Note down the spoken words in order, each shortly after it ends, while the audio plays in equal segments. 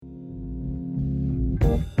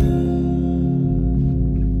All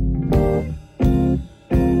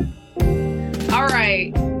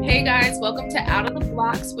right. Hey guys, welcome to Out of the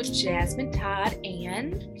Blocks with Jasmine, Todd,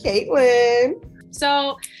 and Katelyn.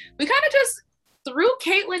 So we kind of just threw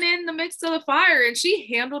Katelyn in the midst of the fire and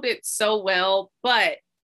she handled it so well, but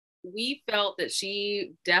we felt that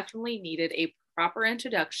she definitely needed a proper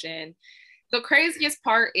introduction. The craziest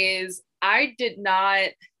part is I did not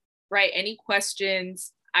write any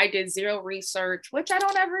questions. I did zero research, which I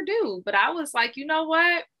don't ever do, but I was like, you know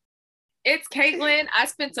what? It's Katelyn. I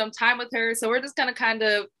spent some time with her, so we're just gonna kind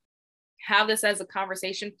of have this as a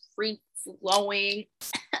conversation, free flowing.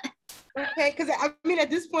 Okay, because I mean, at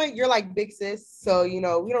this point, you're like big sis, so we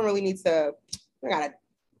don't really need to. You gotta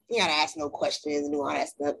ask no questions and do all that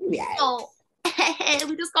stuff. Yeah. So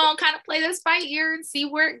we just gonna kind of play this fight here and see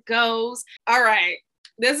where it goes. All right.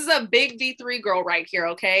 This is a big D3 girl right here,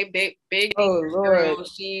 okay? Big D3 girl.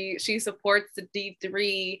 She supports the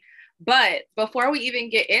D3. But before we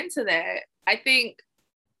even get into that, I think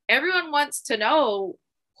everyone wants to know,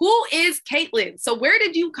 who is Katelyn? So where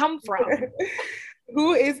did you come from?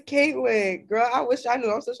 Who is Katelyn? Girl, I wish I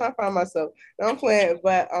knew. I'm still trying to find myself. No, I'm playing,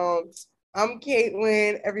 but I'm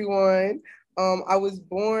Katelyn, everyone. I was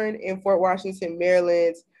born in Fort Washington,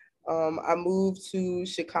 Maryland. I moved to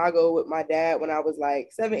Chicago with my dad when I was like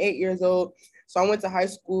 7, 8 years old. So I went to high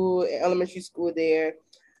school and elementary school there.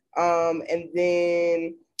 And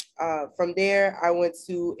then from there, I went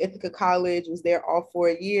to Ithaca College, was there all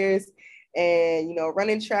 4 years, and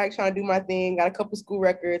running track, trying to do my thing. Got a couple school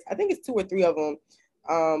records. I think it's 2 or 3 of them.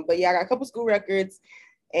 But yeah, I got a couple school records,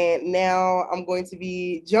 and now I'm going to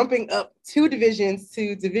be jumping up 2 divisions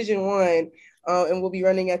to Division I, and we'll be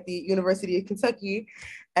running at the University of Kentucky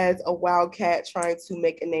as a Wildcat, trying to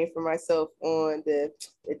make a name for myself on the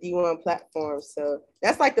D1 platform. So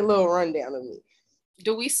that's like the little rundown of me.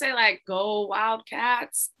 Do we say like go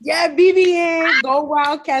Wildcats? Yeah, BBN, go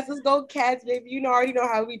Wildcats. Let's go Cats, baby. Already know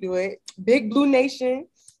how we do it. Big Blue Nation.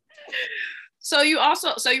 So you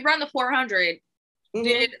run the 400. Mm-hmm.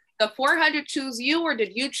 Did the 400 choose you, or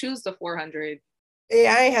did you choose the 400?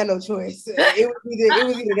 Yeah, I ain't had no choice. It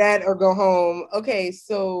was either that or go home. Okay,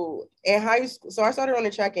 so in high school, so I started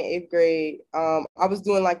running track in 8th grade. I was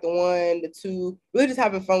doing like the 1, the 2, really just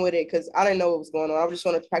having fun with it because I didn't know what was going on. I was just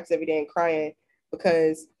wanting to practice every day and crying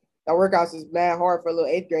because that workouts was mad hard for a little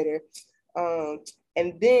 8th grader.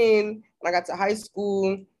 And then when I got to high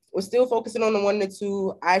school, was still focusing on the 1 to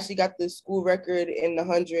 2. I actually got the school record in the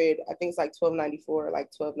 100. I think it's like 1294,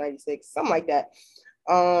 like 1296, something like that.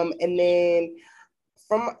 And then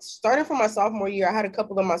starting from my sophomore year, I had a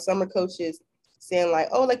couple of my summer coaches saying like,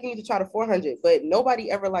 oh, like you need to try the 400, but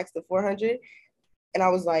nobody ever likes the 400. And I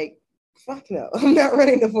was like, fuck no, I'm not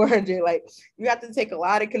running the 400. Like, you have to take a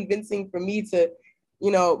lot of convincing for me to,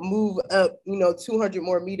 move up, 200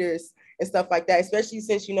 more meters and stuff like that, especially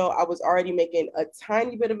since, I was already making a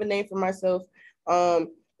tiny bit of a name for myself.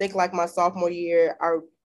 Think like my sophomore year,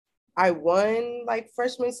 I won like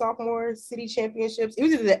freshman, sophomore city championships. It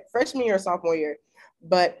was either that freshman year or sophomore year,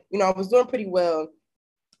 but, I was doing pretty well.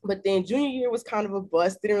 But then junior year was kind of a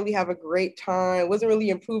bust. Didn't really have a great time. Wasn't really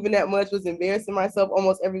improving that much. Was embarrassing myself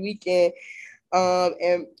almost every weekend.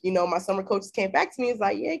 And my summer coaches came back to me. It's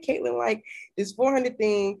like, yeah, Katelyn, like this 400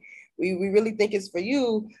 thing, we really think it's for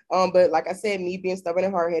you. But like I said, me being stubborn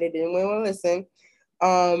and hard-headed, didn't want to listen.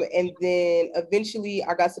 And then eventually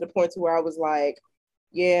I got to the point to where I was like,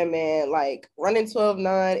 yeah, man, like running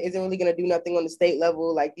 12.9 isn't really gonna do nothing on the state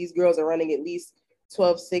level. Like these girls are running at least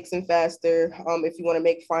 12.6 and faster if you want to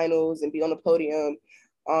make finals and be on the podium.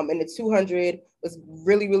 And the 200 was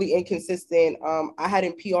really, really inconsistent. I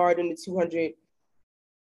hadn't PR'd in the 200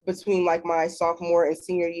 between like my sophomore and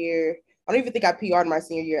senior year. I don't even think I PR'd my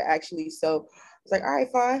senior year actually. So I was like, all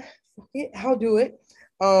right, fine, fuck it, I'll do it.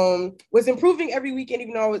 Was improving every weekend,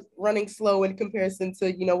 even though I was running slow in comparison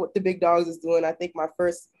to, what the big dogs is doing. I think my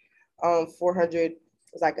first 400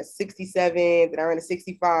 was like a 67, then I ran a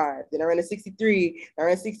 65, then I ran a 63, then I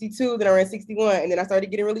ran 62, then I ran 61, and then I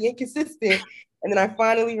started getting really inconsistent, and then I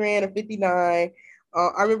finally ran a 59.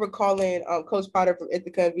 I remember calling Coach Potter from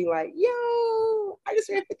Ithaca and being like, yo, I just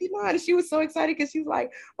ran 59, and she was so excited because she was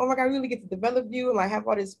like, oh my God, I really get to develop you and like have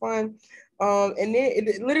all this fun. And then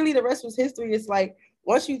literally the rest was history. It's like,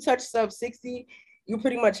 once you touch sub 60, you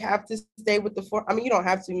pretty much have to stay with the 4. I mean, you don't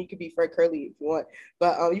have to, you could be Fred Curly if you want,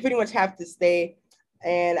 but you pretty much have to stay.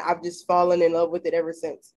 And I've just fallen in love with it ever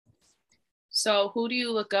since. So who do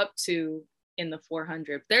you look up to in the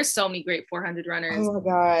 400? There's so many great 400 runners. Oh my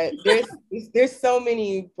God, there's so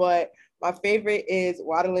many, but my favorite is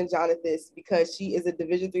Wadelin Jonathas because she is a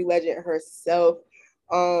Division III legend herself.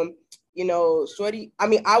 Shorty, I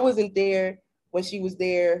mean, I wasn't there when she was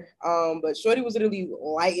there. But Shorty was literally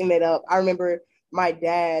lighting it up. I remember my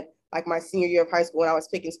dad, like my senior year of high school, when I was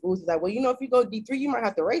picking schools, he's like, well, you know, if you go D3, you might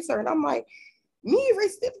have to race her. And I'm like, me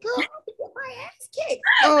race this girl, I'll get my ass kicked.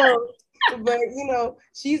 But you know,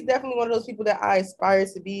 she's definitely one of those people that I aspire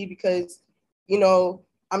to be, because, you know,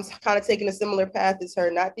 I'm kind of taking a similar path as her,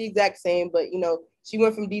 not the exact same, but you know, she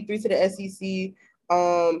went from D3 to the SEC,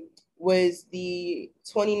 was the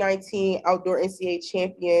 2019 outdoor NCAA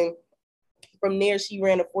champion. From there, she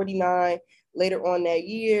ran a 49 later on that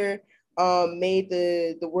year, made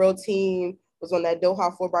the world team, was on that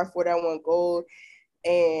Doha 4x4 that won gold.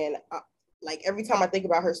 And like every time I think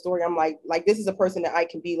about her story, I'm like this is a person that I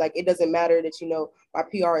can be. Like, it doesn't matter that, you know, my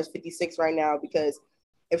PR is 56 right now, because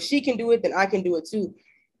if she can do it, then I can do it too.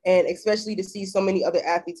 And especially to see so many other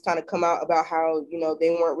athletes kind of come out about how, you know, they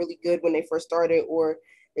weren't really good when they first started, or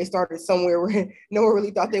they started somewhere where no one really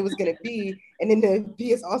thought they was going to be, and then to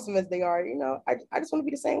be as awesome as they are, you know, I just want to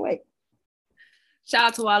be the same way. Shout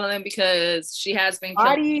out to Wildland, because she has been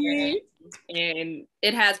killing it, and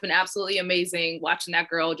it has been absolutely amazing watching that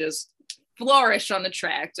girl just flourish on the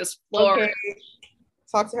track, just flourish. Okay.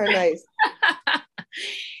 Talk to her nice.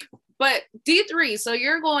 But D3, so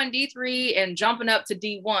you're going D3 and jumping up to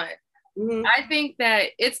D1. Mm-hmm. I think that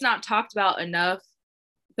it's not talked about enough.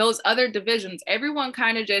 Those other divisions, everyone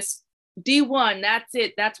kind of just D1, that's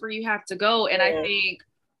it. That's where you have to go. And I think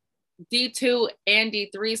D2 and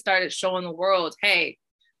D3 started showing the world, hey,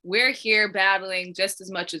 we're here battling just as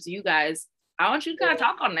much as you guys. I want you to kind of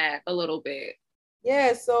talk on that a little bit.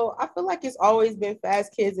 Yeah, so I feel like it's always been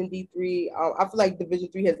fast kids in D3. I feel like Division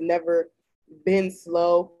 3 has never been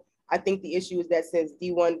slow. I think the issue is that since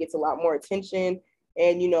D1 gets a lot more attention,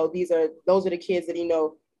 and, you know, those are the kids that, you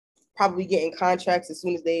know, probably getting contracts as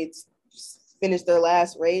soon as they finish their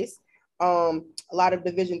last race. A lot of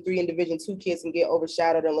Division 3 and Division 2 kids can get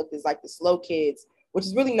overshadowed and looked as like the slow kids, which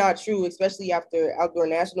is really not true, especially after outdoor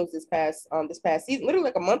nationals this past season, literally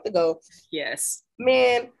like a month ago. Yes.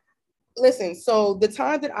 Man, listen, so the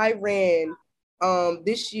time that I ran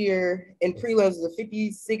this year in prelims was a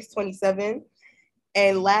 56:27.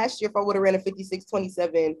 And last year, if I would have ran a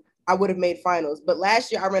 56:27, I would have made finals. But last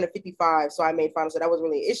year I ran a 55, so I made finals. So that wasn't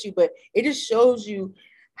really an issue. But it just shows you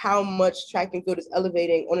how much track and field is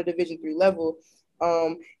elevating on a Division 3 level.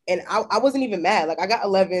 And I wasn't even mad. Like, I got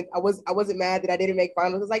 11th. I wasn't mad that I didn't make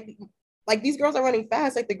finals. It's like these girls are running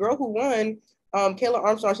fast. Like the girl who won, Kayla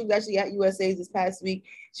Armstrong, she was actually at USA's this past week.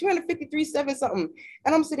 She ran a 53.7 something.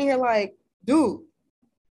 And I'm sitting here like, dude,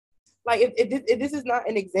 like if this is not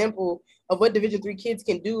an example of what Division 3 kids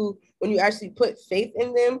can do when you actually put faith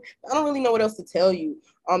in them, I don't really know what else to tell you.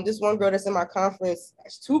 This one girl that's in my conference,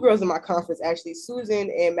 two girls in my conference actually, Susan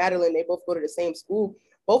and Madeline, they both go to the same school.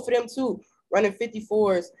 Both of them too, running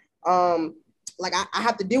 54s. Like I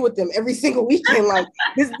have to deal with them every single weekend. Like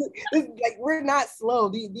this like we're not slow.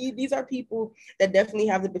 These are people that definitely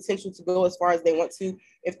have the potential to go as far as they want to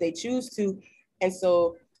if they choose to. And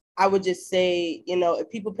so I would just say, you know, if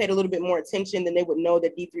people paid a little bit more attention, then they would know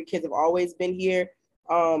that D3 kids have always been here.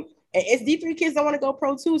 And it's D3 kids that want to go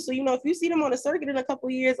pro too. So, you know, if you see them on the circuit in a couple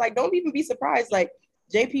of years, like, don't even be surprised. Like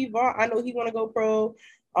JP Vaughn, I know he want to go pro.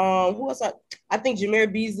 Who else? I think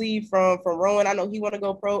Jameer Beasley from Rowan, I know he want to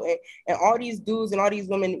go pro. And all these dudes and all these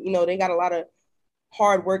women, you know, they got a lot of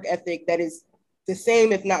hard work ethic that is the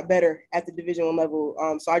same, if not better, at the Division 1 level.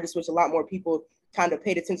 So I just wish a lot more people kind of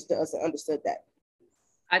paid attention to us and understood that.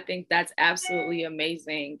 I think that's absolutely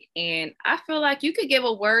amazing. And I feel like you could give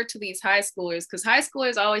a word to these high schoolers, because high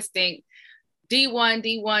schoolers always think D1,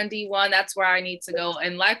 D1, D1, that's where I need to go.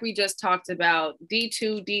 And like we just talked about,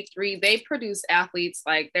 D2, D3, they produce athletes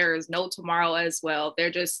like there is no tomorrow as well. They're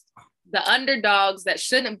just the underdogs that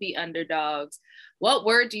shouldn't be underdogs. What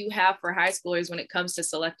word do you have for high schoolers when it comes to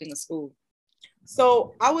selecting a school?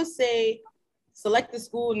 So I would say select the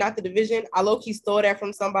school, not the division. I low-key stole that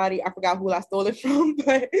from somebody. I forgot who I stole it from,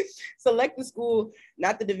 but select the school,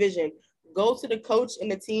 not the division. Go to the coach and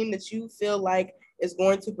the team that you feel like is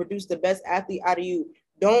going to produce the best athlete out of you.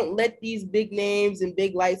 Don't let these big names and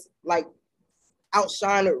big lights like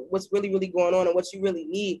outshine what's really, really going on and what you really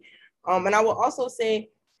need. And I will also say,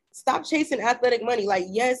 stop chasing athletic money. Like,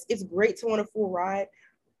 yes, it's great to want a full ride,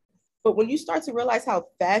 but when you start to realize how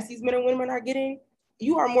fast these men and women are getting,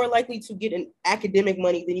 you are more likely to get an academic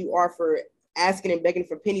money than you are for asking and begging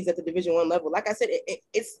for pennies at the Division 1 level. Like I said,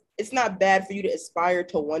 it's not bad for you to aspire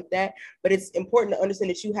to want that, but it's important to understand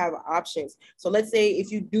that you have options. So let's say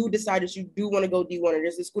if you do decide that you do want to go D1, or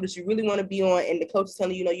there's a school that you really want to be on, and the coach is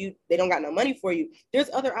telling you, they don't got no money for you. There's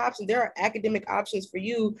other options. There are academic options for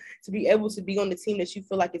you to be able to be on the team that you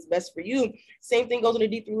feel like is best for you. Same thing goes on the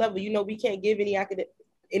D3 level. We can't give any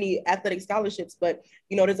any athletic scholarships, but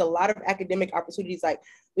there's a lot of academic opportunities. Like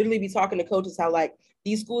literally be talking to coaches how like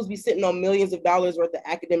these schools be sitting on millions of dollars worth of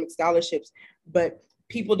academic scholarships, but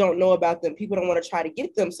people don't know about them. People don't want to try to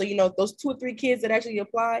get them. So, those 2 or 3 kids that actually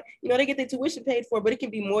apply, they get their tuition paid for, but it can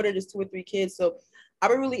be more than just 2 or 3 kids. So I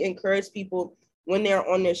would really encourage people when they're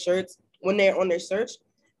on their search,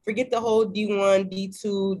 forget the whole D1, D2,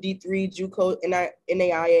 D3, JUCO, and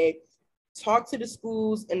NAIA. Talk to the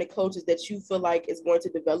schools and the coaches that you feel like is going to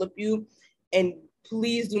develop you. And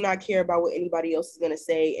please do not care about what anybody else is going to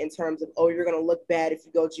say in terms of, oh, you're going to look bad if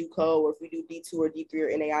you go JUCO or if we do D2 or D3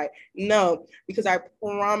 or NAI. No, because I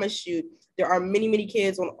promise you, there are many, many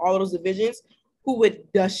kids on all of those divisions who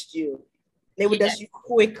would dust you. They would dust you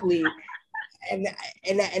quickly. And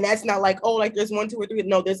that's not like, oh, like there's 1, 2, or 3.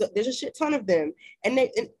 No, there's a shit ton of them, and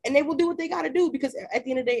they will do what they got to do, because at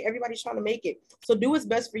the end of the day, everybody's trying to make it. So do what's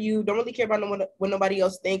best for you. Don't really care about what nobody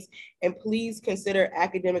else thinks, and please consider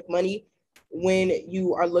academic money when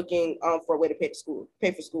you are looking for a way to pay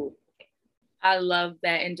for school. I love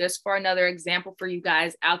that. And just for another example for you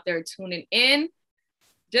guys out there tuning in,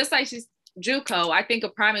 just like she's JUCO, I think a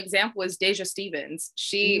prime example is Deja Stevens.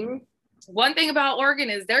 One thing about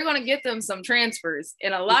Oregon is they're going to get them some transfers,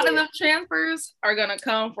 and a lot of them transfers are going to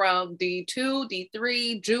come from D2,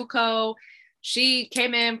 D3, JUCO. She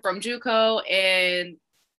came in from JUCO and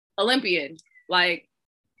Olympian. Like,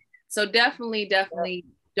 so definitely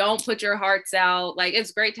don't put your hearts out. Like,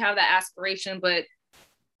 it's great to have that aspiration, but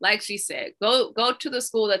like she said, go to the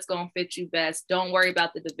school that's going to fit you best. Don't worry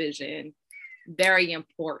about the division. Very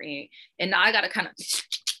important. And now I got to kind of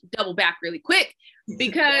double back really quick,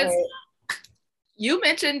 because you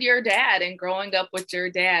mentioned your dad and growing up with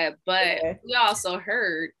your dad, but we also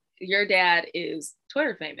heard your dad is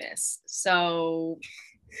Twitter famous. So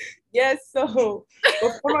yes, so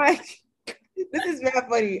this is not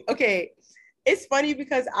funny. Okay, it's funny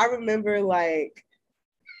because I remember like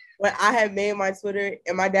when I had made my Twitter,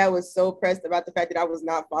 and my dad was so pressed about the fact that I was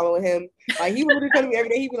not following him. Like, he would come to me every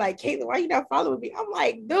day. He'd be like, Katelyn, why are you not following me? I'm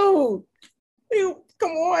like, dude,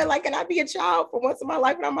 come on. Like, can I be a child for once in my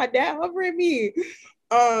life without my dad hovering me?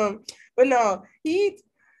 But no,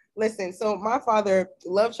 listen, so my father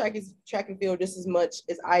loved track and field just as much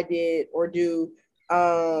as I did or do.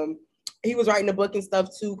 He was writing a book and stuff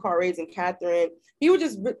too, called Raising Katelyn. He was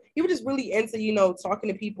just really into,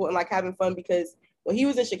 talking to people and like having fun, because when he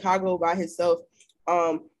was in Chicago by himself,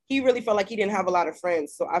 he really felt like he didn't have a lot of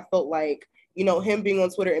friends. So I felt like, him being on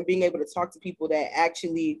Twitter and being able to talk to people that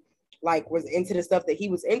actually like was into the stuff that he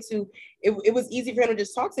was into, it was easy for him to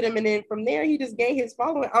just talk to them. And then from there, he just gained his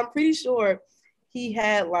following. I'm pretty sure he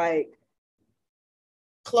had like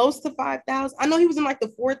close to 5,000. I know he was in like the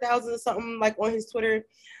 4,000 or something like on his Twitter.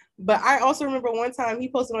 But I also remember one time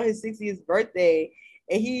he posted on his 60th birthday,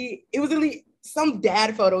 and it was really some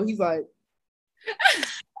dad photo. He's like,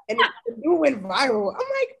 and the dude went viral. I'm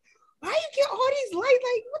like, why you get all these likes?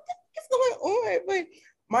 Like, what the heck is going on? But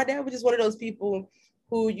my dad was just one of those people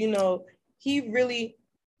who, he really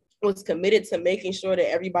was committed to making sure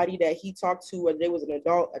that everybody that he talked to, whether they was an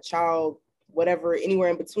adult, a child, whatever, anywhere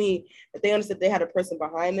in between, that they understood they had a person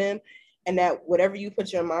behind them, and that whatever you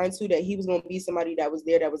put your mind to, that he was going to be somebody that was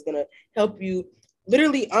there, that was going to help you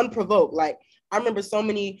literally unprovoked. Like, I remember so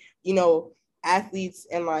many, athletes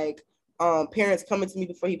and like parents coming to me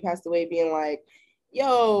before he passed away being like,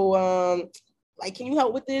 yo, like, can you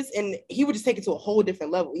help with this? And he would just take it to a whole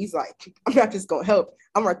different level. He's like, I'm not just going to help.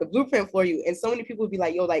 I'm write the blueprint for you. And so many people would be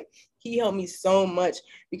like, yo, like, he helped me so much,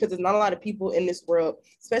 because there's not a lot of people in this world,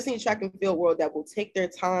 especially in track and field world, that will take their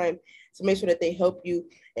time to make sure that they help you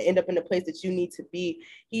and end up in the place that you need to be.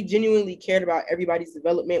 He genuinely cared about everybody's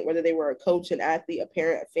development, whether they were a coach, an athlete, a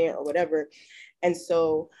parent, a fan, or whatever. And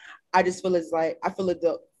so I just feel as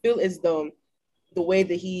though the way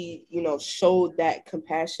that he, showed that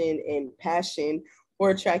compassion and passion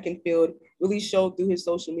for track and field really showed through his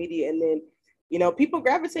social media. And then, people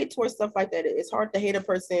gravitate towards stuff like that. It's hard to hate a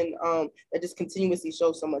person that just continuously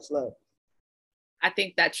shows so much love. I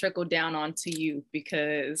think that trickled down onto you,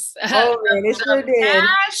 because man, it sure did.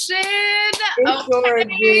 Passion. It sure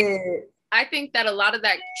did. I think that a lot of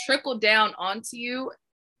that trickled down onto you.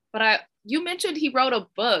 But you mentioned he wrote a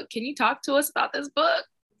book. Can you talk to us about this book?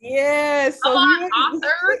 Yeah, so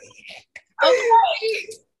author.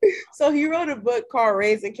 Okay. So he wrote a book called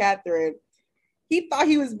Raising Katelyn. He thought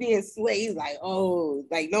he was being slayed, like, oh,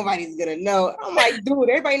 like nobody's gonna know. I'm like, dude,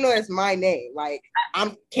 everybody knows that's my name. Like,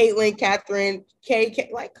 I'm Katelyn, Katelyn, K.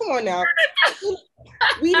 Like, come on now.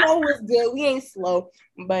 We know what's good. We ain't slow.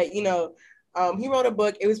 But he wrote a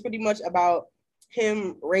book. It was pretty much about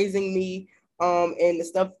him raising me, and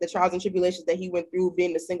the trials and tribulations that he went through,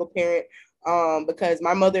 being a single parent, because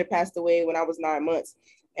my mother passed away when I was 9 months.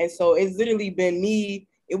 And so it's literally been me.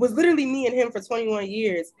 It was literally me and him for 21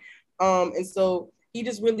 years. And so he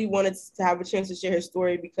just really wanted to have a chance to share his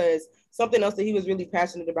story, because something else that he was really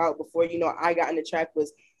passionate about before, I got in the track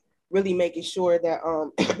was really making sure that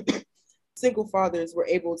single fathers were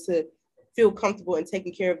able to feel comfortable in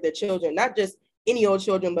taking care of their children, not just any old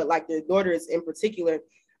children, but like their daughters in particular,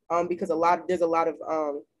 because there's a lot of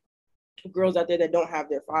girls out there that don't have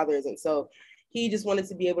their fathers. And so he just wanted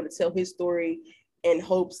to be able to tell his story in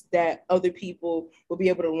hopes that other people will be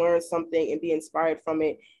able to learn something and be inspired from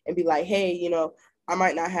it and be like, hey, I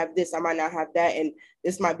might not have this, I might not have that, and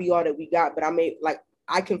this might be all that we got, but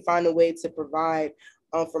I can find a way to provide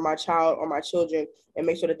for my child or my children and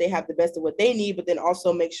make sure that they have the best of what they need, but then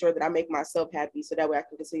also make sure that I make myself happy so that way I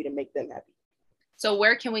can continue to make them happy. So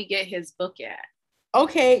where can we get his book at?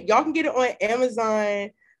 Okay, y'all can get it on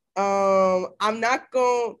Amazon. I'm not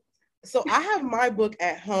going, so I have my book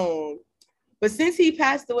at home, but since he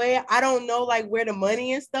passed away, I don't know like where the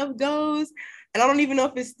money and stuff goes. And I don't even know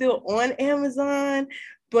if it's still on Amazon,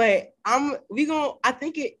 but I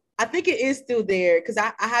think it is still there, because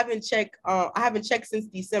I haven't checked since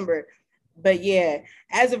December. But yeah,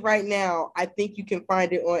 as of right now, I think you can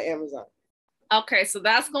find it on Amazon. Okay, so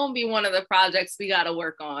that's going to be one of the projects we got to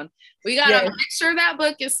work on. We got to make sure that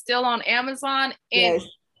book is still on Amazon. And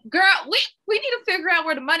girl, we need to figure out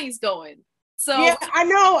where the money's going. So yeah, I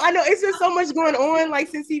know. It's been so much going on, like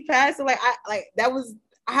since he passed. So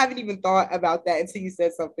I haven't even thought about that until you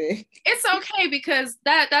said something. It's okay, because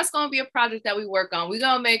that's going to be a project that we work on. We're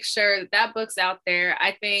going to make sure that book's out there.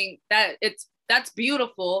 I think that that's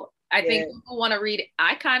beautiful. I think people want to read it.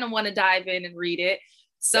 I kind of want to dive in and read it.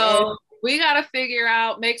 So we got to figure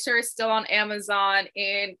out, make sure it's still on Amazon,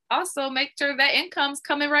 and also make sure that income's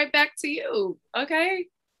coming right back to you. Okay.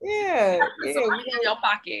 Yeah. Put some money in your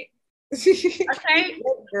pocket. Okay.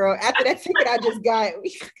 Girl, after that ticket I just got,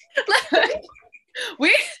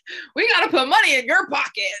 we gotta put money in your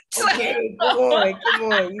pocket. Okay, come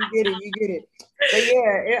on, you get it. But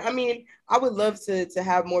yeah, I mean, I would love to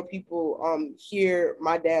have more people hear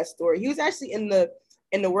my dad's story. He was actually in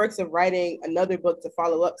the works of writing another book to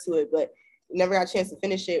follow up to it, but never got a chance to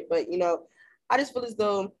finish it. But I just feel as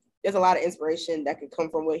though there's a lot of inspiration that could come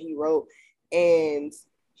from what he wrote, and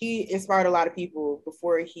he inspired a lot of people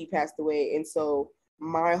before he passed away. And so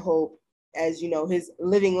my hope, as his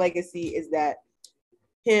living legacy, is that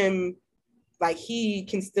he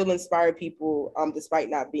can still inspire people despite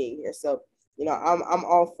not being here. So I'm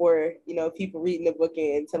all for people reading the book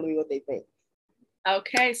and telling me what they think.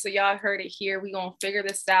 Okay, so y'all heard it here. We're gonna figure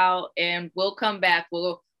this out, and we'll come back.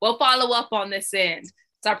 We'll follow up on this end.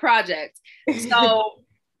 It's our project. So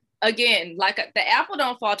again, like the apple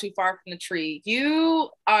don't fall too far from the tree.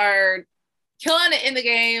 You are killing it in the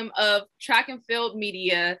game of track and field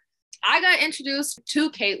media. I got introduced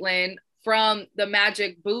to Katelyn from the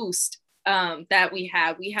Magic Boost that we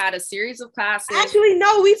had. We had a series of classes. Actually,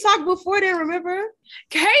 no, we talked before then, remember?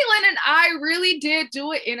 Katelyn and I really did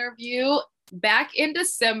do an interview back in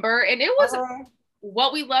December, and it was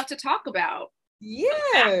what we love to talk about.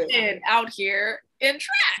 Yeah. Out here in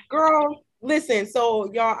track. Girl, listen,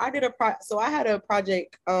 so y'all, I had a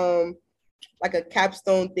project, like a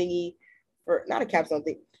capstone thingy, or not a capstone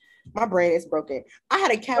thing. My brain is broken. I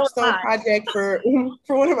had a capstone project for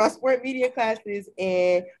one of my sport media classes,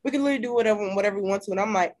 and we could literally do whatever we want to. And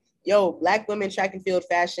I'm like, yo, Black women track and field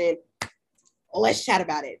fashion, let's chat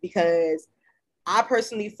about it. Because I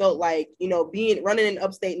personally felt like, running in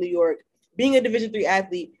upstate New York, being a Division III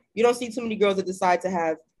athlete, you don't see too many girls that decide to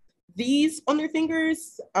have these on their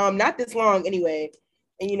fingers, not this long anyway,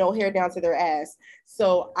 and hair down to their ass.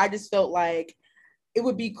 So I just felt like it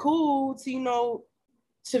would be cool to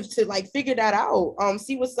to like figure that out,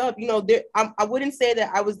 see what's up. I wouldn't say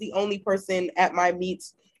that I was the only person at my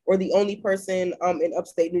meets or the only person in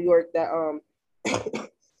upstate New York that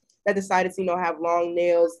that decided to have long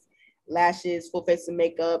nails, lashes, full face of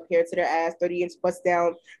makeup, hair to their ass, 30-inch bust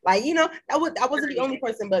down. Like, I wasn't the only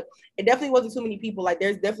person, but it definitely wasn't too many people. Like,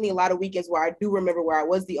 there's definitely a lot of weekends where I do remember where I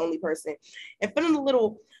was the only person and feeling a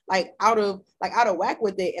little out of whack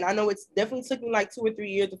with it. And I know it's definitely took me like 2 or 3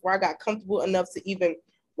 years before I got comfortable enough to even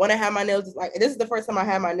want to have my nails this is the first time I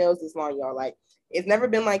had my nails this long, y'all. Like, it's never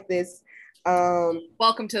been like this.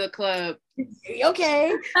 Welcome to the club. Okay,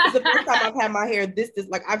 it's the first time I've had my hair this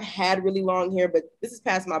like I've had really long hair, but this is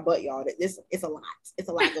past my butt, y'all. It's a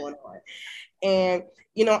lot going on. And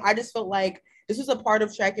I just felt like this was a part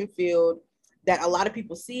of track and field that a lot of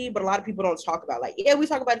people see, but a lot of people don't talk about. Like, yeah, we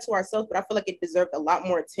talk about it to ourselves, but I feel like it deserved a lot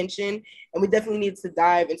more attention, and we definitely needed to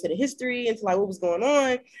dive into the history, into like what was going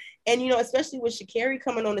on. And especially with Sha'Carri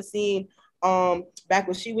coming on the scene, back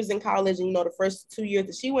when she was in college, and the first 2 years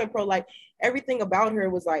that she went pro, like everything about her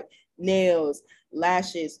was like nails,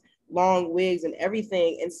 lashes, long wigs, and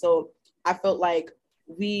everything. And so I felt like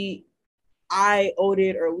we owed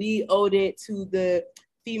it to the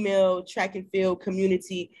female track and field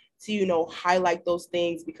community to highlight those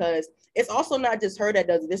things, because it's also not just her that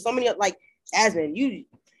does it. There's so many, like Jasmine, you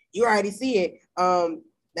already see it.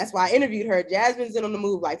 That's why I interviewed her. Jasmine's in on the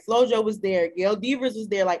move. Like Flojo was there, Gail Devers was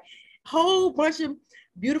there, like a whole bunch of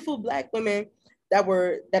beautiful Black women that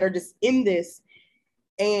are just in this.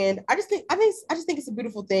 And I just think it's a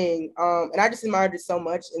beautiful thing. And I just admired it so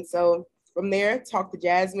much. And so from there, talked to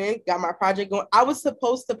Jasmine, got my project going. I was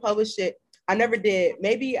supposed to publish it. I never did.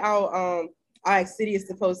 Maybe I'll ask Sidious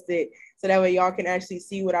to post it, so that way y'all can actually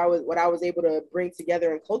see what I was able to bring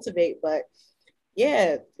together and cultivate. But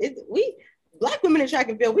yeah, we Black women in track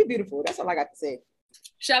and field, we beautiful. That's all I got to say.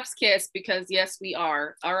 Chef's kiss, because yes, we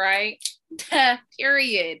are. All right.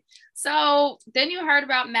 Period. So then you heard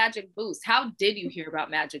about Magic Boost. How did you hear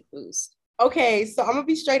about Magic Boost? Okay, so I'm gonna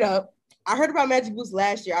be straight up. I heard about Magic Boost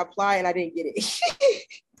last year. I applied and I didn't get it.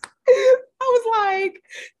 I was like,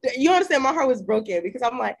 you understand, my heart was broken, because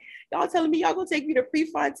I'm like, y'all telling me y'all gonna take me to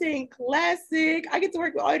Prefontaine Classic. I get to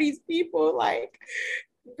work with all these people. Like,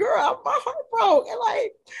 girl, my heart broke. And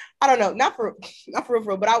like, I don't know, not for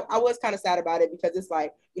real, but I was kind of sad about it, because it's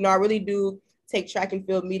like, I really do take track and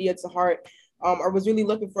field media to heart. I was really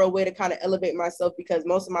looking for a way to kind of elevate myself, because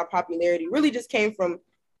most of my popularity really just came from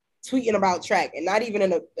tweeting about track, and not even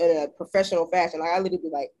in a professional fashion. Like, I literally be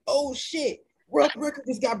like, oh shit, world record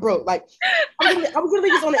just got broke. Like, I was literally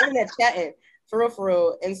just on the internet chatting, for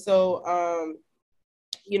real. And so,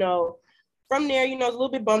 from there, I was a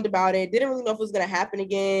little bit bummed about it. Didn't really know if it was going to happen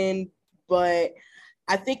again, but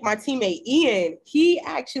I think my teammate Ian, he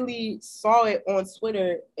actually saw it on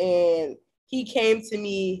Twitter, and he came to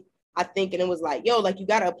me, I think, and it was like, yo, like, you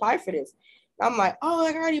got to apply for this. I'm like, oh,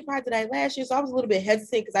 like, I already applied to that last year. So I was a little bit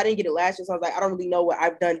hesitant because I didn't get it last year. So I was like, I don't really know what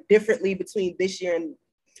I've done differently between this year and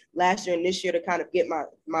last year and this year to kind of get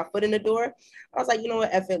my foot in the door. I was like, you know what,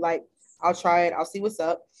 F it, like, I'll try it. I'll see what's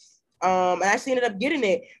up. I actually ended up getting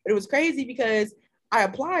it, but it was crazy because I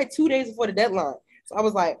applied 2 days before the deadline. So I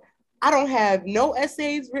was like, I don't have no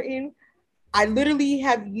essays written. I literally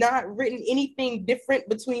have not written anything different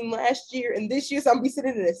between last year and this year. So I'm gonna be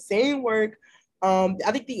sitting in the same work.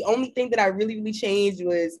 I think the only thing that I really changed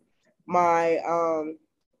was my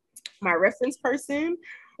my reference person.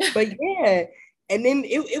 But yeah, and then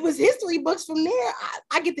it was history books from there.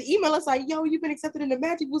 I get the email. It's like, yo, you've been accepted in the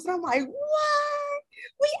Magic Boost. And I'm like, what?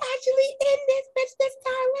 We actually in this bitch this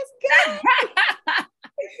time. Let's go.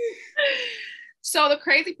 So the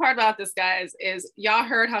crazy part about this, guys, is y'all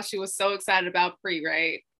heard how she was so excited about Pre,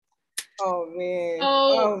 right? Oh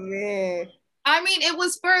man. I mean, it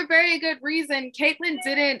was for a very good reason. Katelyn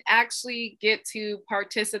didn't actually get to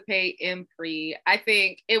participate in Pre. I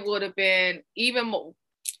think it would have been even more,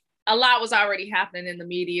 a lot was already happening in the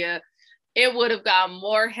media. It would have gotten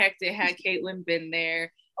more hectic had Katelyn been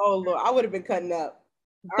there. Oh Lord, I would have been cutting up.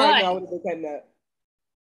 But I would have been cutting up.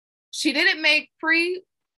 She didn't make Pre,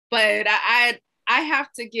 but I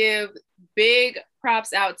have to give big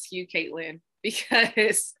props out to you, Katelyn,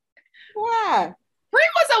 because why? Pre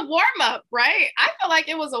was a warm-up, right? I feel like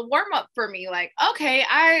it was a warm-up for me. Like, okay,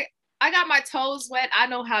 I got my toes wet. I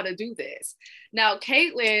know how to do this. Now,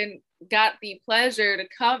 Katelyn got the pleasure to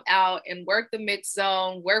come out and work the mix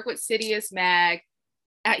zone, work with Sidious Mag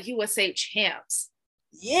at USA Champs.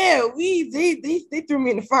 Yeah, they threw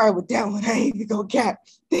me in the fire with that one. I ain't even gonna cap.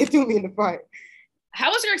 They threw me in the fire. How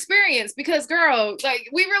was your experience? Because, girl, like,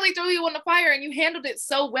 we really threw you in the fire and you handled it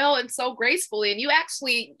so well and so gracefully. And you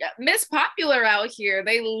actually Miss Popular out here.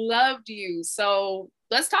 They loved you. So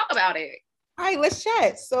let's talk about it. All right, let's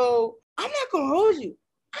chat. So I'm not going to hold you.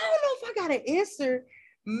 I don't know if I got an answer,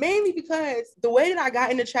 mainly because the way that I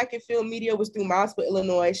got into track and field media was through Milesville,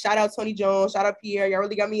 Illinois. Shout out Tony Jones. Shout out Pierre. Y'all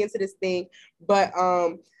really got me into this thing. But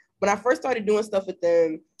when I first started doing stuff with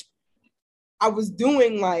them, I was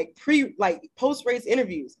doing like post-race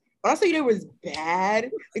interviews. When I say they was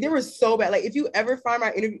bad, like they were so bad. Like if you ever find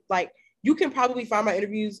my interview, like you can probably find my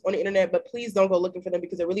interviews on the internet, but please don't go looking for them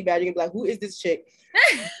because they're really bad. You're gonna be like, who is this chick?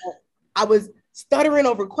 I was stuttering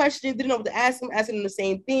over questions, didn't know what to ask them, asking them the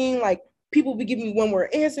same thing. Like people be giving me one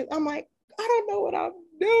word answers. I'm like, I don't know what I'm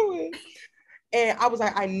doing. And I was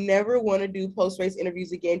like, I never want to do post-race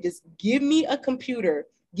interviews again. Just give me a computer.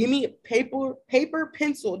 Give me paper,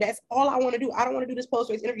 pencil. That's all I want to do. I don't want to do this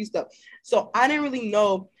post-race interview stuff. So I didn't really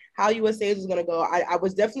know how USA's was going to go. I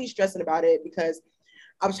was definitely stressing about it because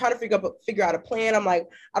I was trying to figure out a plan. I'm like,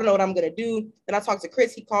 I don't know what I'm going to do. Then I talked to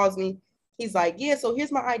Chris. He calls me. He's like, yeah, so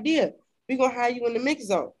here's my idea. we're gonna hire you in the mix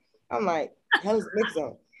zone. I'm like, hell is the mix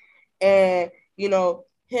zone? And you know,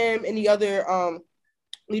 him and the other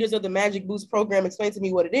leaders of the Magic Boost program explained to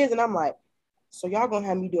me what it is, and I'm like, so y'all gonna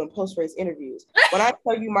have me doing post-race interviews. When I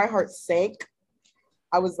tell you my heart sank,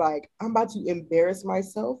 I was like, I'm about to embarrass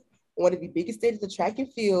myself on one of the biggest stages of track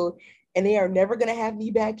and field, and they are never gonna have me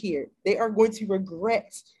back here. They are going to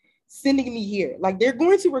regret sending me here. Like, they're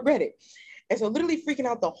going to regret it. And so literally freaking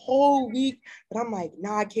out the whole week. But I'm like,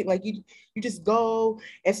 nah, I can't, like, you just go.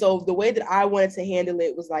 And so the way that I wanted to handle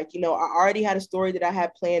it was like, you know, I already had a story that I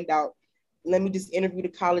had planned out. Let me just interview the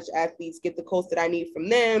college athletes, get the quotes that I need from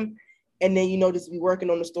them, and then, you know, just be working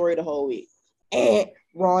on the story the whole week. And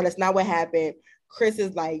wrong, that's not what happened. Chris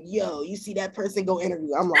is like, yo, you see that person, go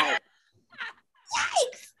interview. I'm like,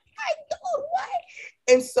 yikes, I don't what?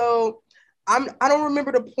 And so I don't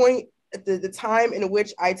remember the point at the time in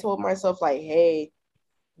which I told myself, like, hey,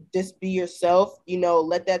 just be yourself, you know,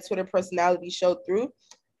 let that Twitter personality show through.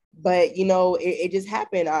 But, you know, it just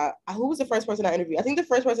happened. Who was the first person I interviewed? I think the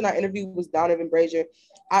first person I interviewed was Donovan Brazier.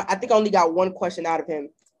 I think I only got one question out of him.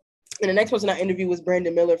 And the next person I interviewed was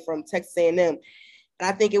Brandon Miller from Texas A&M. And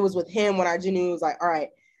I think it was with him when I genuinely was like, all right,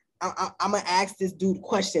 I'm going to ask this dude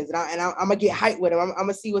questions, and I'm going to get hyped with him. I'm going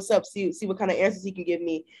to see what's up, see what kind of answers he can give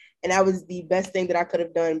me. And that was the best thing that I could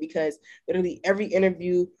have done, because literally every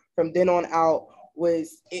interview from then on out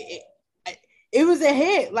was, it was a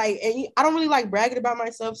hit. Like, and I don't really like bragging about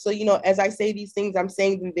myself. So, you know, as I say these things, I'm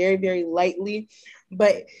saying them very, very lightly.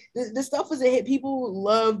 But the stuff was a hit. People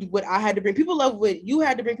loved what I had to bring. People loved what you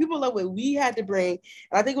had to bring. People loved what we had to bring.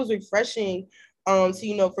 And I think it was refreshing to,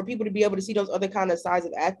 you know, for people to be able to see those other kind of sides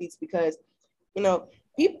of athletes, because, you know,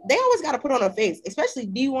 they always got to put on a face, especially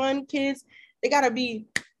D1 kids. They got to be,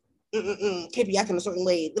 can't be acting a certain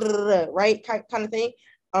way, right? Kind of thing.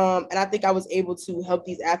 And I think I was able to help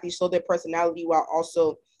these athletes show their personality while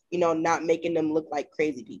also, you know, not making them look like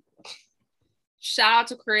crazy people. Shout out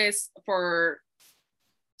to Chris for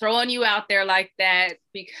throwing you out there like that,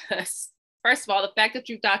 because first of all, the fact that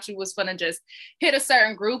you thought you was gonna just hit a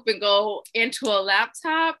certain group and go into a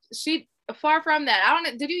laptop, far from that.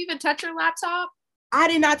 Did you even touch your laptop? I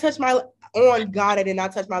did not touch on God, I did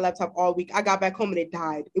not touch my laptop all week. I got back home and it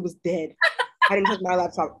died. It was dead. I didn't touch my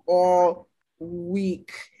laptop all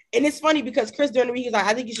week. And it's funny because Chris during the week, he's like,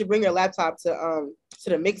 I think you should bring your laptop to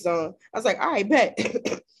the mix zone. I was like, all right, bet.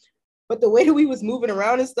 But the way that we was moving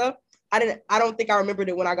around and stuff, I don't think I remembered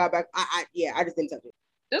it when I got back. I just didn't touch it.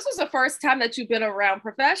 This was the first time that you've been around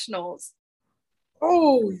professionals.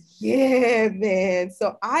 Oh yeah, man.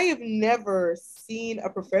 So I have never seen a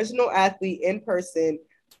professional athlete in person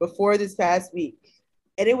before this past week.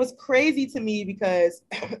 And it was crazy to me because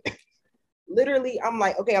literally I'm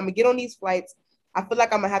like, okay, I'm gonna get on these flights. I feel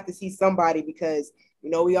like I'm gonna have to see somebody because,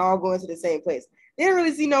 you know, we all going to the same place. Didn't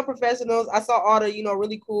really see no professionals. I saw all the, you know,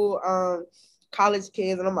 really cool college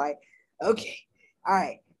kids, and I'm like, okay, all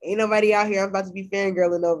right, ain't nobody out here I'm about to be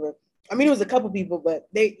fangirling over. I mean, it was a couple people, but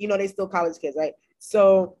they, you know, they still college kids, right?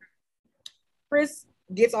 So Chris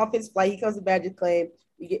gets off his flight. He comes to badge claim.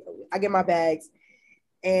 I get my bags,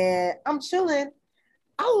 and I'm chilling.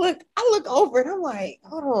 I look over, and I'm like,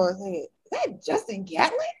 hold on a second. Is that Justin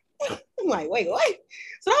Gatlin? I'm like, wait, what?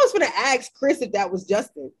 So I was gonna ask Chris if that was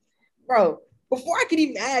Justin. Bro, before I could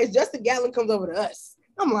even ask, Justin Gatlin comes over to us.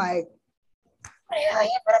 I'm like, what the hell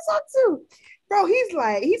you gonna talk to? Bro,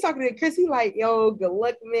 he's talking to Chris. He's like, yo, good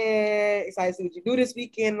luck, man. Excited to see what you do this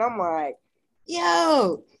weekend. And I'm like,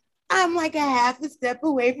 yo, I'm like a half a step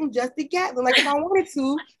away from Justin Gatlin. Like, if I wanted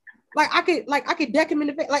to, I could deck him in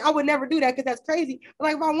the face. Like, I would never do that because that's crazy. But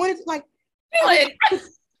like, if I wanted to, like, I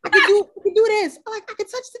could do this. Like, I could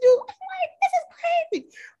touch the dude. I'm like, this is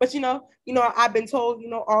crazy. But you know, I've been told, you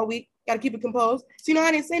know, all week, gotta keep it composed. So, you know,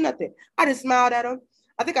 I didn't say nothing. I just smiled at him.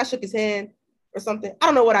 I think I shook his hand or something. I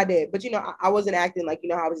don't know what I did, but you know, I wasn't acting like, you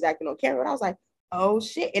know, how I was acting on camera. But I was like, oh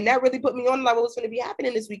shit. And that really put me on like what was going to be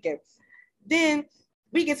happening this weekend. Then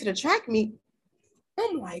we get to the track meet.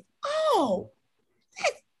 I'm like, oh,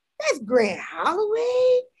 that's Grant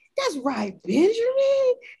Holloway. That's Ryan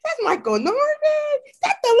Benjamin. That's Michael Norman.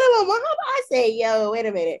 That's the little Muhammad. I say, yo, wait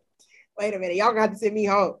a minute. Y'all got to send me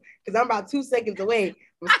home because I'm about 2 seconds away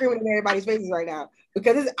from screaming in everybody's faces right now.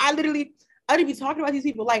 Because I literally be talking about these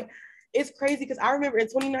people. Like, it's crazy because I remember in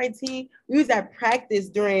 2019, we was at practice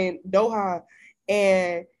during Doha,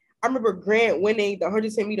 and I remember Grant winning the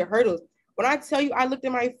 110-meter hurdles. When I tell you, I looked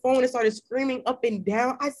at my phone and started screaming up and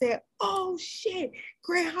down. I said, oh shit,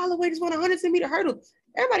 Grant Holloway just won 110-meter hurdles.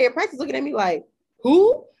 Everybody at practice looking at me like,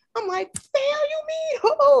 who? I'm like, the hell you mean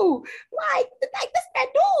who? Like that's that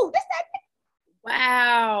dude. That's that.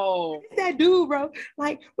 Wow. That's that dude, bro.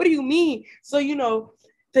 Like, what do you mean? So, you know,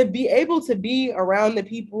 to be able to be around the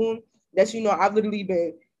people that, you know, I've literally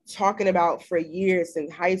been talking about for years,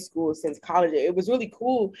 since high school, since college. It was really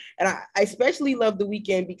cool. And I especially love the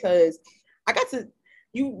weekend because I got to,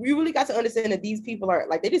 you really got to understand that these people are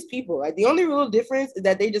like, they're just people. Like the only real difference is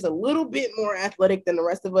that they just a little bit more athletic than the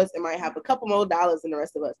rest of us and might have a couple more dollars than the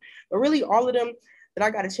rest of us. But really all of them that I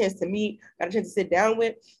got a chance to meet, got a chance to sit down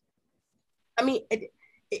with, I mean,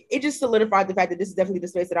 it just solidified the fact that this is definitely the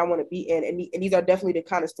space that I want to be in. And these are definitely the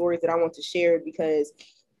kind of stories that I want to share because,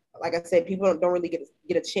 like I said, people don't really get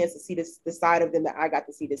a chance to see the side of them that I got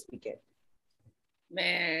to see this weekend.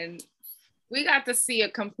 Man, we got to see a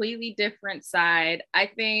completely different side. I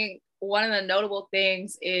think one of the notable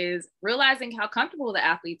things is realizing how comfortable the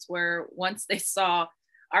athletes were once they saw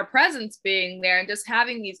our presence being there and just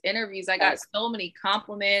having these interviews. I got so many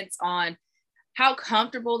compliments on how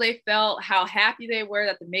comfortable they felt, how happy they were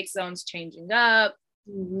that the mix zone's changing up.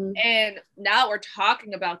 Mm-hmm. And now we're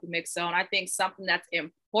talking about the mix zone. I think something that's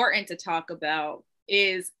important to talk about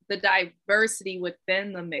is the diversity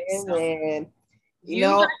within the mix zone. You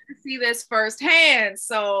got to see this firsthand.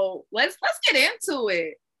 So let's get into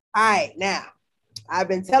it. All right, now I've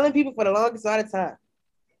been telling people for the longest amount of time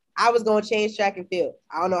I was going to change track and field.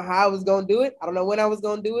 I don't know how I was going to do it. I don't know when I was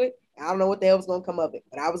going to do it. I don't know what the hell was going to come of it,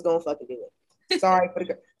 but I was going to fucking do it. Sorry for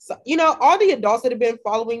the so, you know, all the adults that have been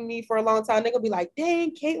following me for a long time, they're gonna be like,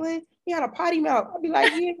 dang, Katelyn, you had a potty mouth. I'll be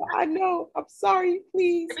like, yeah, I know. I'm sorry,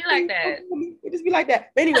 please. Be like that. It just be like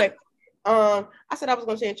that. But anyway, I said I was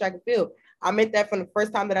gonna change track and field. I meant that from the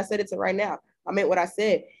first time that I said it to right now. I meant what I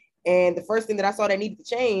said. And the first thing that I saw that needed to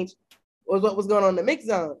change was what was going on in the mix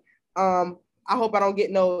zone. I hope I don't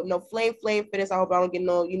get no flame for this. I hope I don't get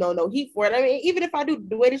no heat for it. I mean, even if I do,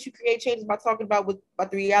 the way that you create changes by talking about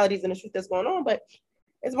the realities and the truth that's going on, but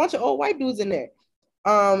there's a bunch of old white dudes in there.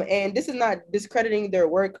 And this is not discrediting their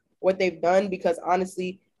work, what they've done, because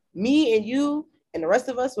honestly, me and you and the rest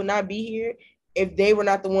of us would not be here if they were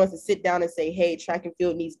not the ones to sit down and say, hey, track and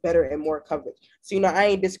field needs better and more coverage. So, you know, I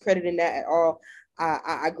ain't discrediting that at all.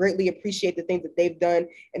 I greatly appreciate the things that they've done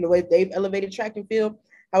and the way they've elevated track and field.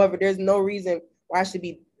 However, there's no reason why it should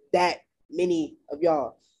be that many of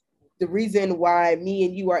y'all. The reason why me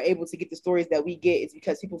and you are able to get the stories that we get is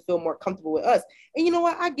because people feel more comfortable with us. And you know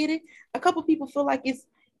what? I get it. A couple people feel like it's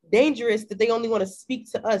dangerous that they only want to speak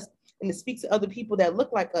to us and to speak to other people that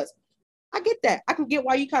look like us. I get that. I can get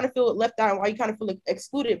why you kind of feel left out and why you kind of feel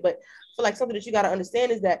excluded. But I feel like something that you got to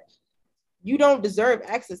understand is that you don't deserve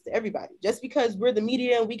access to everybody. Just because we're the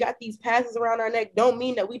media and we got these passes around our neck don't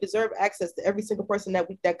mean that we deserve access to every single person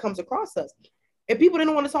that comes across us. If people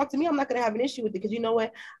didn't want to talk to me, I'm not going to have an issue with it because you know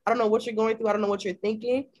what? I don't know what you're going through. I don't know what you're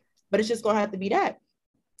thinking, but it's just going to have to be that.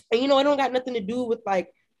 And, you know, it don't got nothing to do with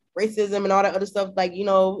like racism and all that other stuff. Like, you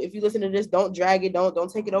know, if you listen to this, don't drag it.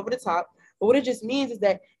 Don't take it over the top. But what it just means is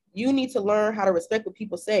that you need to learn how to respect what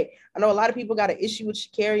people say. I know a lot of people got an issue with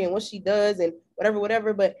Sha'Carri and what she does and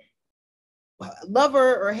whatever, but love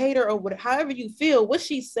her or hate her or whatever, however you feel, what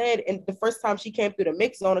she said and the first time she came through the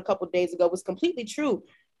mix zone a couple of days ago was completely true.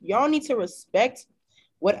 Y'all need to respect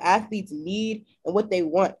what athletes need and what they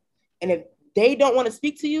want. And if they don't want to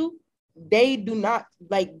speak to you, they don't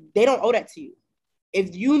owe that to you.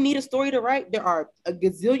 If you need a story to write, there are a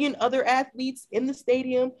gazillion other athletes in the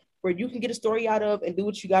stadium where you can get a story out of and do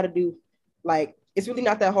what you got to do. Like, it's really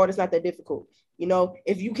not that hard. It's not that difficult. You know,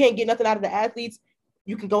 if you can't get nothing out of the athletes,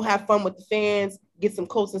 you can go have fun with the fans, get some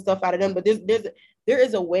quotes and stuff out of them. But there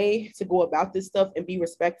is a way to go about this stuff and be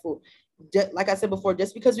respectful. Just, like I said before,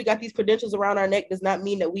 just because we got these credentials around our neck does not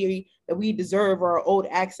mean that we deserve or are owed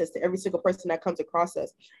access to every single person that comes across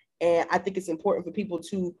us. And I think it's important for people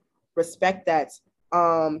to respect that.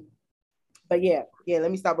 But yeah,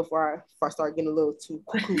 let me stop before I start getting a little too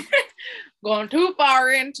cuckoo. Going too far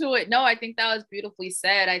into it. No, I think that was beautifully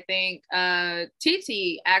said. I think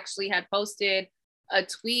TT actually had posted a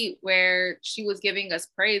tweet where she was giving us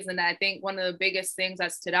praise. And I think one of the biggest things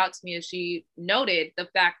that stood out to me is she noted the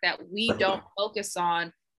fact that we don't focus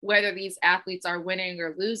on whether these athletes are winning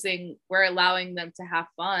or losing. We're allowing them to have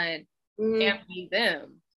fun and be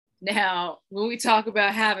them. Now, when we talk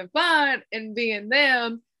about having fun and being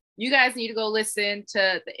them, you guys need to go listen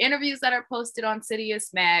to the interviews that are posted on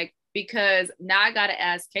Sidious Mag, because now I got to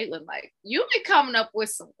ask Katelyn, like, you be coming up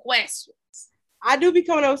with some questions. I do be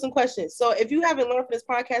coming up with some questions. So if you haven't learned from this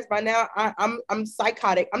podcast by now, I'm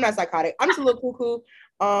psychotic. I'm not psychotic. I'm just a little cuckoo.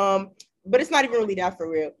 But it's not even really that for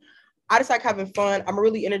real. I just like having fun. I'm a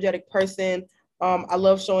really energetic person. I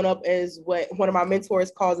love showing up as what one of my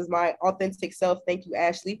mentors calls as my authentic self. Thank you,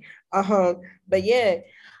 Ashley. But yeah,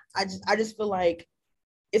 I just feel like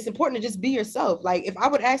it's important to just be yourself. Like, if I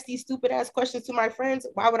would ask these stupid ass questions to my friends,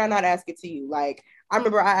 why would I not ask it to you? Like, I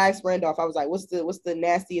remember I asked Randolph, I was like, what's the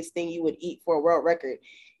nastiest thing you would eat for a world record?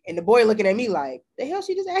 And the boy looking at me like, the hell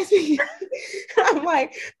she just asked me? I'm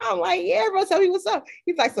like, yeah, bro, tell me what's up.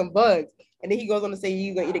 He's like, some bugs. And then he goes on to say,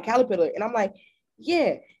 you gonna eat a caterpillar. And I'm like,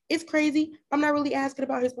 yeah, it's crazy. I'm not really asking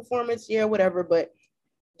about his performance. Yeah, whatever. But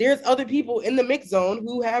there's other people in the mix zone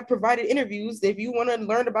who have provided interviews. If you want to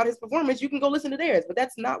learn about his performance, you can go listen to theirs. But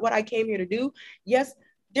that's not what I came here to do. Yes,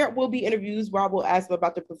 there will be interviews where I will ask them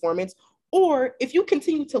about the performance. Or if you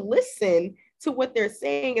continue to listen to what they're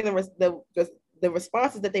saying and the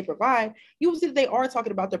responses that they provide, you will see that they are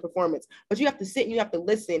talking about their performance. But you have to sit and you have to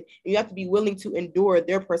listen, and you have to be willing to endure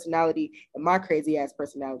their personality and my crazy ass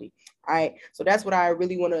personality. All right. So that's what I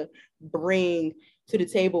really want to bring to the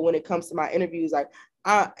table when it comes to my interviews. Like,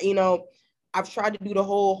 I've tried to do the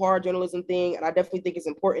whole hard journalism thing, and I definitely think it's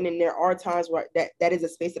important. And there are times where that is a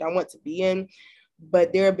space that I want to be in.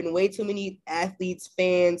 But there have been way too many athletes,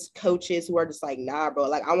 fans, coaches who are just like, nah, bro,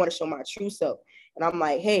 like, I want to show my true self. And I'm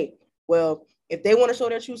like, hey, well, if they want to show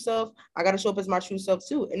their true self, I got to show up as my true self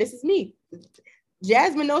too. And this is me.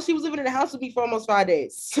 Jasmine knows she was living in the house with me for almost 5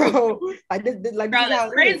 days. So like this is how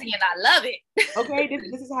it crazy is. And I love it. Okay,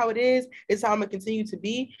 this is how it is. This is how I'm gonna continue to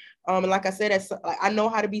be. And like I said, I know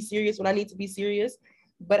how to be serious when I need to be serious.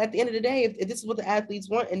 But at the end of the day, if this is what the athletes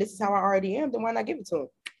want and this is how I already am, then why not give it to them?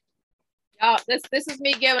 Y'all, this is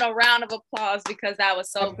me giving a round of applause because that was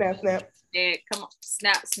so snap. Yeah, come on,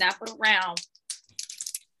 snap it around.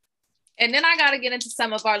 And then I got to get into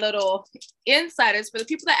some of our little insiders for the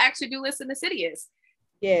people that actually do listen to Cityus.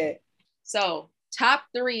 Yeah. So, top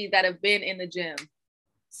 3 that have been in the gym.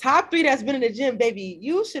 Top 3 that's been in the gym, baby.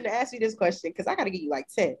 You shouldn't ask me this question because I got to give you like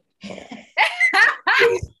 10.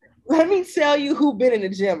 Let me tell you who been in the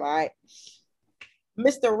gym, all right?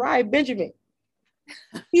 Mr. Rye Benjamin.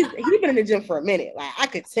 He's been in the gym for a minute. Like, I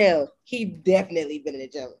could tell he definitely been in the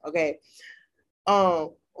gym, okay?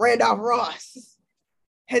 Randolph Ross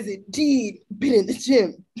has indeed been in the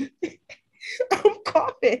gym. I'm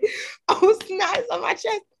coughing. Oh, snot, it's on my chest.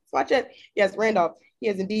 It's my chest. Yes, Randolph. He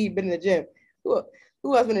has indeed been in the gym. Who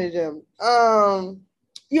else been in the gym?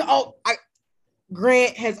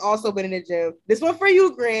 Grant has also been in the gym. This one for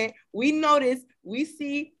you, Grant. We noticed. We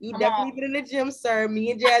see you definitely been in the gym, sir.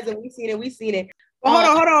 Me and Jazz, and we seen it. But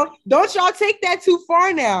hold on. Don't y'all take that too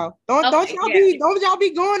far now. Don't y'all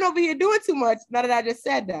be going over here doing too much. Now that I just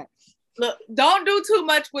said that. Look, don't do too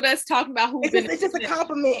much with us talking about who's been. It's just a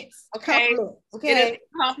compliment. Okay. It is a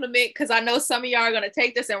compliment because I know some of y'all are gonna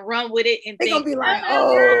take this and run with it and they're gonna be like,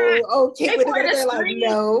 oh, Katelyn is like,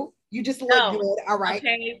 no, you just look good. All right.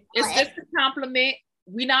 Okay. It's just a compliment.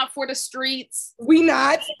 We not for the streets. We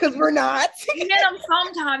not, because we're not. We get them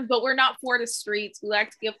sometimes, but we're not for the streets. We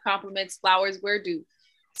like to give compliments, flowers where due.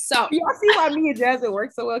 So y'all see why me and Jasmine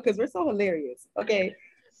work so well? Because we're so hilarious. Okay.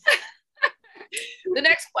 The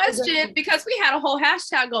next question, because we had a whole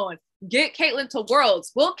hashtag going, get Katelyn to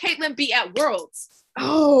Worlds. Will Katelyn be at Worlds?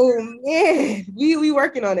 Oh man, we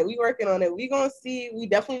working on it. We gonna see. We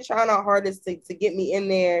definitely trying our hardest to get me in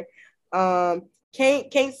there.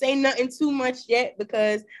 Can't say nothing too much yet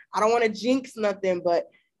because I don't want to jinx nothing, but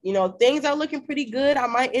things are looking pretty good. I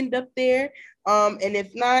might end up there. And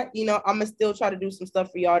if not, I'm gonna still try to do some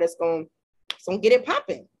stuff for y'all that's gonna get it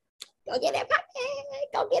popping. Go get it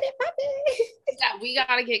popping. Yeah, we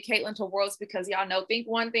gotta get Katelyn to Worlds because y'all know, think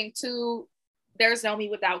one thing too, there's no me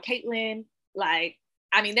without Katelyn. Like,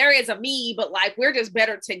 I mean, there is a me, but like, we're just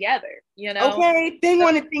better together, Okay, thing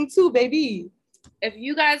one and thing two, baby. If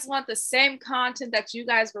you guys want the same content that you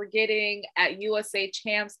guys were getting at USA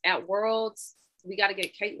Champs at Worlds, we got to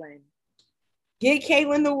get Katelyn. Get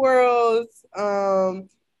Katelyn to Worlds.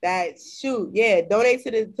 Donate to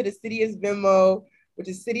the Cityus Venmo, which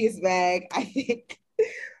is Cityus Bag, I think.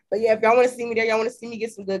 But yeah, if y'all want to see me there, y'all want to see me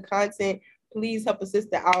get some good content, please help a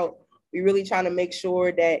sister out. We're really trying to make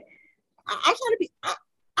sure that I'm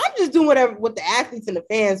just doing what the athletes and the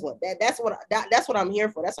fans want. That's what I'm here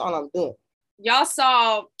for. That's all I'm doing. Y'all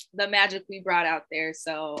saw the magic we brought out there,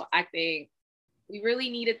 so I think we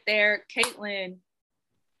really need it there. Katelyn,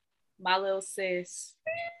 my little sis,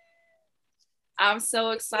 I'm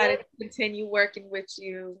so excited to continue working with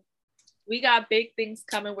you. We got big things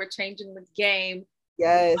coming. We're changing the game.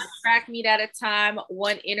 Yes. One track meet at a time,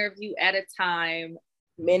 one interview at a time.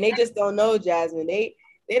 Man, they just don't know, Jasmine. They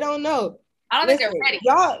don't know. I don't think they're ready.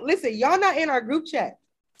 Y'all not in our group chat.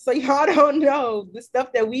 So y'all don't know the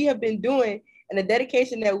stuff that we have been doing and the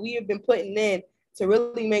dedication that we have been putting in to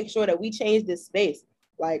really make sure that we change this space.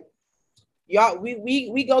 Like, y'all,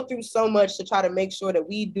 we go through so much to try to make sure that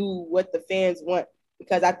we do what the fans want.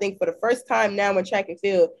 because I think for the first time now in track and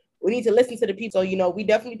field, we need to listen to the people. So, you know, we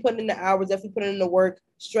definitely put in the hours, definitely put in the work,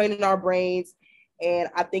 straining our brains. And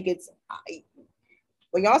I think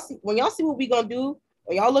when y'all see what we gonna do,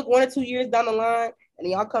 when y'all look 1 or 2 years down the line, and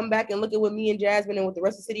y'all come back and look at what me and Jasmine and what the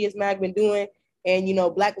rest of City is Mag been doing, and you know,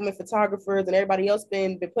 Black women photographers and everybody else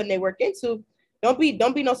been putting their work into, don't be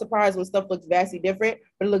no surprise when stuff looks vastly different,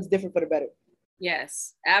 but it looks different for the better.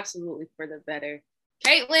 Yes, absolutely for the better.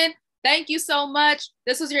 Katelyn, thank you so much.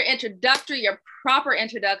 This was your proper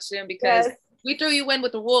introduction, because we threw you in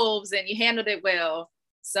with the wolves and you handled it well.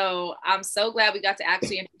 So I'm so glad we got to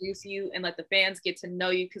actually introduce you and let the fans get to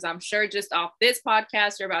know you, because I'm sure just off this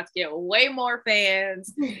podcast, you're about to get way more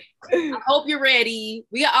fans. I hope you're ready.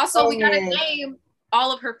 We got to name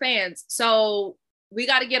all of her fans. So we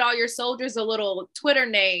got to get all your soldiers a little Twitter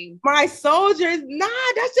name. My soldiers? Nah,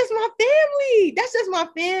 that's just my family. That's just my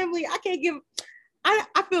family. I can't give,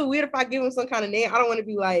 I feel weird if I give them some kind of name. I don't want to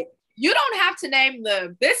be like, you don't have to name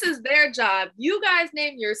them. This is their job. You guys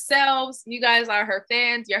name yourselves. You guys are her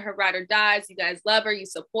fans. You're her ride or dies. You guys love her. You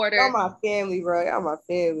support her. Y'all my family, bro. Y'all my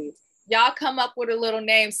family. Y'all come up with a little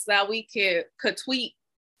name so that we could tweet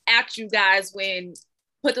at you guys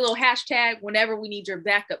put the little hashtag whenever we need your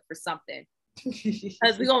backup for something.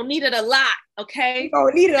 Because we're going to need it a lot, okay? We're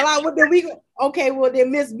going to need it a lot. Well,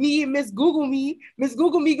 then Miss Google Me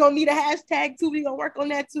going to need a hashtag too. We going to work on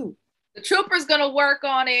that too. The Trooper's going to work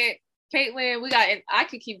on it. Katelyn, I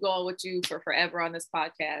could keep going with you for forever on this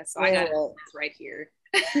podcast. So I got this right here.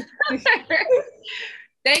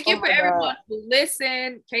 Thank you for everyone who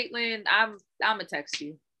listened. Katelyn, I'm going to text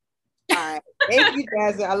you. All right. Thank you,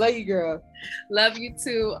 Jasmine. I love you, girl. Love you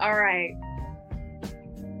too. All right.